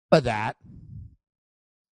of that,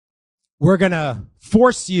 we're going to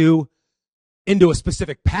force you into a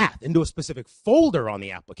specific path, into a specific folder on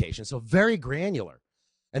the application, so very granular.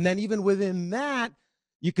 And then even within that,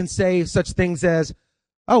 you can say such things as,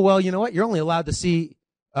 oh, well, you know what? You're only allowed to see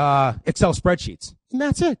Excel spreadsheets, and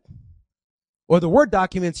that's it. Or the Word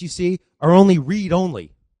documents you see are only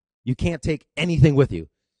read-only. You can't take anything with you.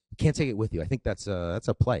 You can't take it with you. I think that's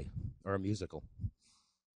a play or a musical.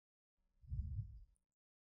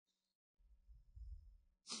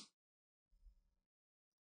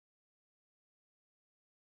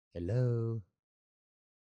 Hello.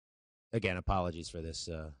 Again, apologies for this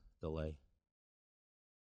delay.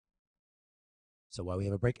 So while we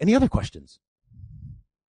have a break, any other questions?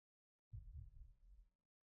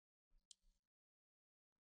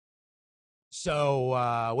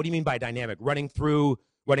 So what do you mean by dynamic? Running through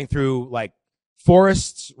like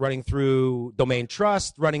forests, running through domain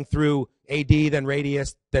trust, running through AD, then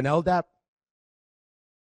radius, then LDAP?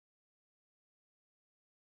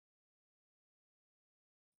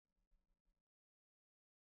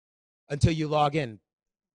 Until you log in.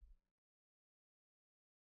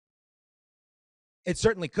 It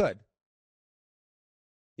certainly could.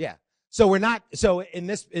 Yeah. So we're not, so in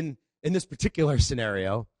this particular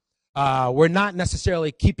scenario, we're not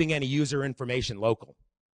necessarily keeping any user information local.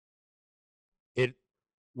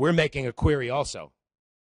 We're making a query also.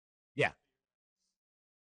 Yeah.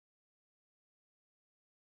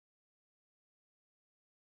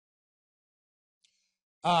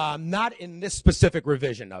 Not in this specific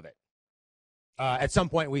revision of it. At some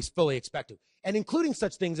point, we fully expect to. And including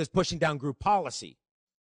such things as pushing down group policy.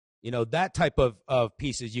 You know, that type of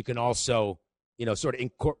pieces you can also, you know, sort of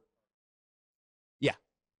incorporate. Yeah.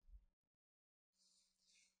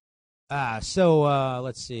 So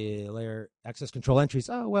let's see, layer access control entries.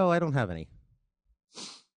 Oh, well, I don't have any.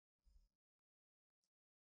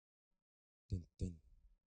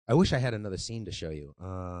 I wish I had another scene to show you.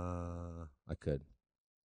 I could.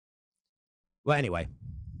 Well, anyway.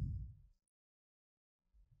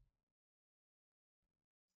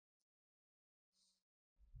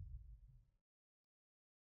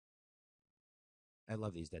 I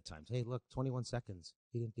love these dead times. Hey, look, 21 seconds.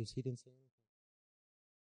 He didn't say anything.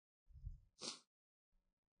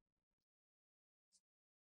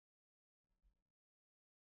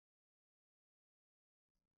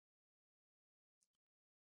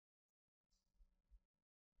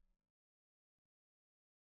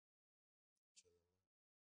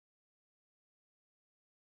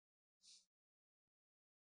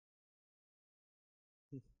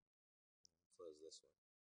 Close this one.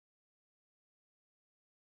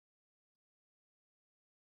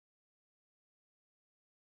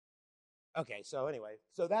 Okay, so anyway,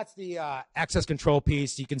 so that's the access control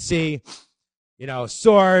piece. You can see, you know,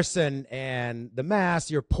 source and the mask,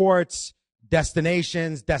 your ports,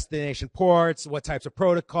 destinations, destination ports, what types of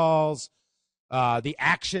protocols, the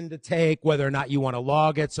action to take, whether or not you want to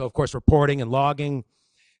log it. So, of course, reporting and logging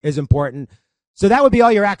is important. So that would be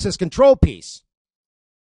all your access control piece.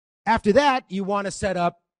 After that, you want to set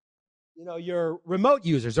up, you know, your remote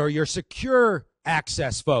users or your secure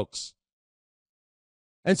access folks.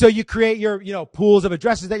 And so you create your, you know, pools of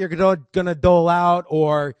addresses that you're going to dole out,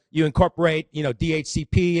 or you incorporate, you know,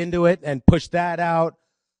 DHCP into it and push that out.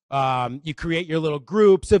 You create your little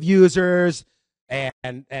groups of users and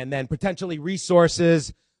then potentially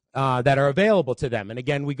resources that are available to them. And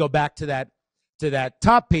again, we go back to that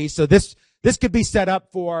top piece. So this could be set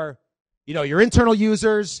up for, you know, your internal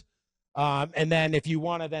users. And then if you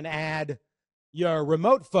want to then add your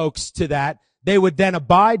remote folks to that, they would then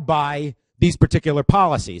abide by these particular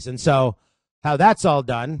policies. And so how that's all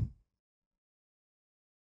done.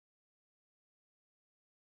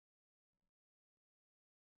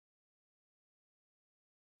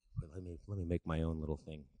 Let me make my own little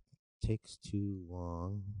thing. Takes too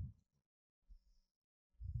long.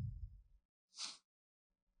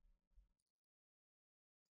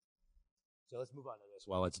 So let's move on to this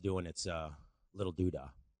while it's doing its little doodah.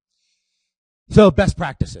 So best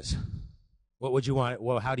practices. What would you want?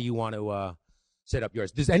 Well, how do you want to set up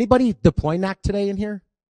yours? Does anybody deploy NAC today in here?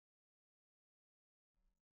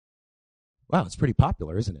 Wow, it's pretty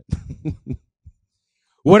popular, isn't it?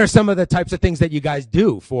 What are some of the types of things that you guys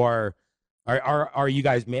do for? Are you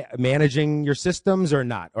guys managing your systems or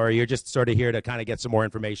not? Or you're just sort of here to kind of get some more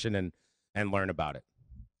information and learn about it?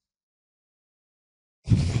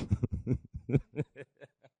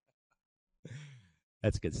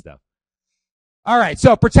 That's good stuff. All right,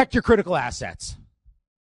 so protect your critical assets.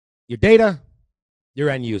 Your data, your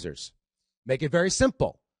end users. Make it very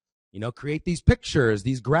simple. You know, create these pictures,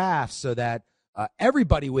 these graphs, so that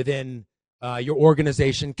everybody within your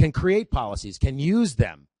organization can create policies, can use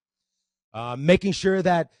them, making sure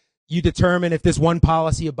that you determine if this one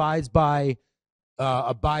policy applies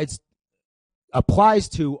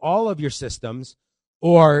to all of your systems,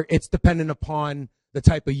 or it's dependent upon the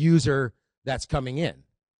type of user that's coming in.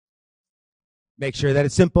 Make sure that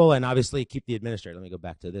it's simple, and obviously keep the administrator. Let me go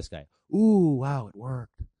back to this guy. Ooh, wow, it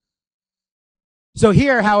worked. So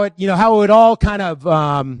here, how it all kind of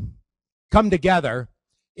come together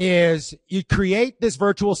is you create this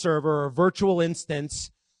virtual server or virtual instance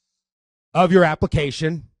of your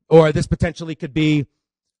application, or this potentially could be,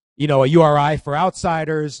 a URI for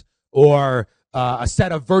outsiders, or a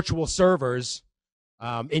set of virtual servers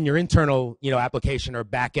in your internal, application or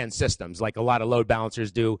back-end systems, like a lot of load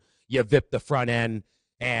balancers do. You VIP the front end,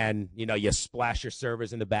 and you splash your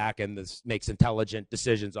servers in the back, and this makes intelligent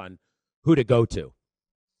decisions on who to go to.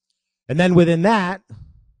 And then within that,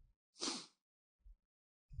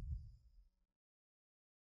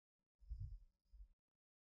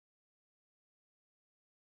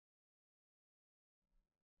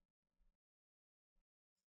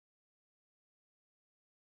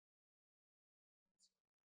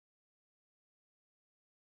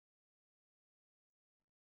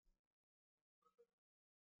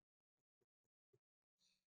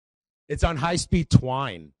 it's on high-speed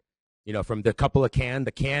twine, from the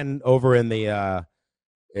can over in the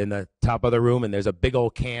top of the room, and there's a big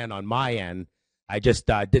old can on my end. I just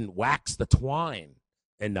didn't wax the twine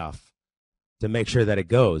enough to make sure that it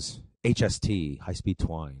goes. HST, high-speed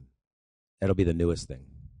twine. That'll be the newest thing.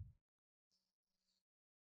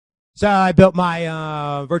 So I built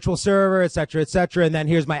my virtual server, et cetera, and then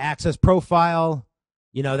here's my access profile,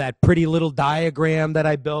 that pretty little diagram that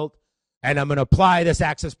I built. And I'm going to apply this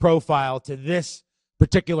access profile to this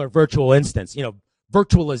particular virtual instance.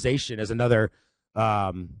 Virtualization is another,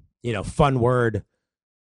 fun word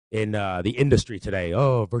in the industry today.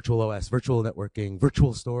 Oh, virtual OS, virtual networking,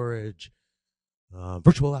 virtual storage,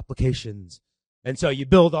 virtual applications. And so you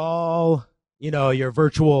build all, your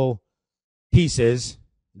virtual pieces,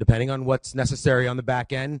 depending on what's necessary on the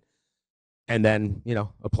back end, and then,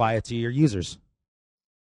 apply it to your users.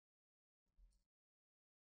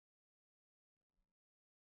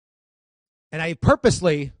 And I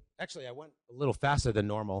purposely, actually, I went a little faster than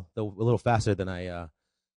normal, a little faster than I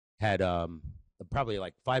had, probably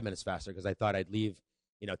like 5 minutes faster, because I thought I'd leave,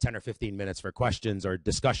 10 or 15 minutes for questions or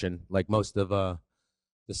discussion, like most of the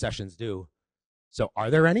sessions do. So are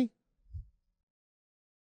there any?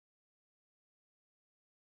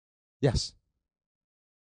 Yes.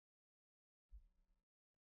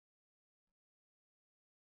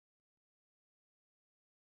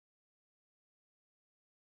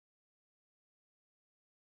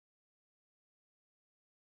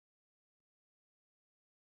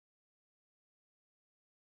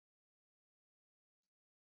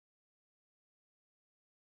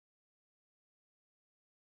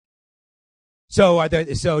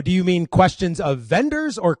 So do you mean questions of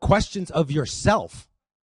vendors or questions of yourself?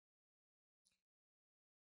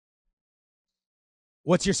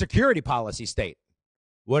 What's your security policy state?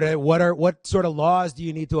 What sort of laws do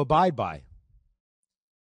you need to abide by?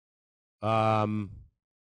 Who's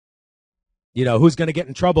going to get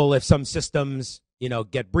in trouble if some systems,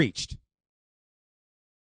 get breached?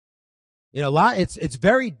 It's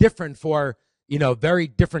very different for, very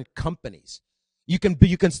different companies. You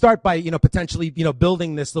can start by, potentially,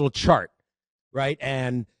 building this little chart, right?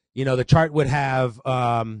 And, the chart would have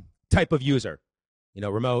type of user,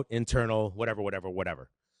 remote, internal, whatever.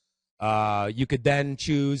 You could then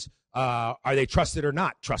choose, are they trusted or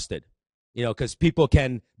not trusted? Because people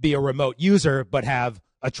can be a remote user but have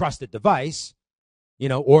a trusted device,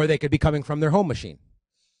 or they could be coming from their home machine.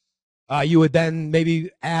 You would then maybe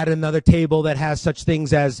add another table that has such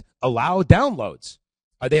things as allow downloads.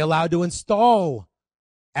 Are they allowed to install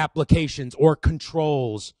applications or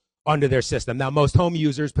controls onto their system? Now, most home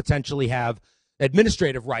users potentially have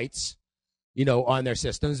administrative rights, on their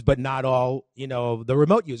systems, but not all, the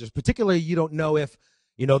remote users. Particularly, you don't know if,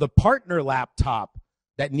 the partner laptop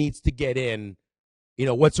that needs to get in,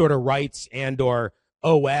 what sort of rights and or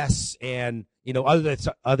OS and,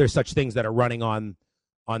 other such things that are running on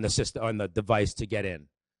the system, on the device to get in.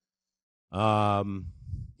 Then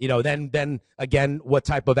again, what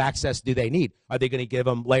type of access do they need? Are they going to give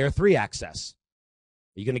them layer 3 access?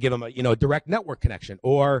 Are you going to give them a, direct network connection?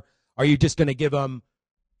 Or are you just going to give them,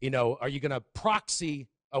 are you going to proxy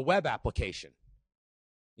a web application?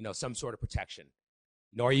 Some sort of protection.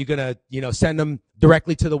 Are you going to, send them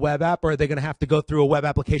directly to the web app, or are they going to have to go through a web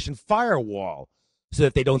application firewall so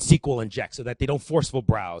that they don't SQL inject, so that they don't forceful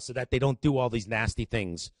browse, so that they don't do all these nasty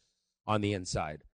things on the inside?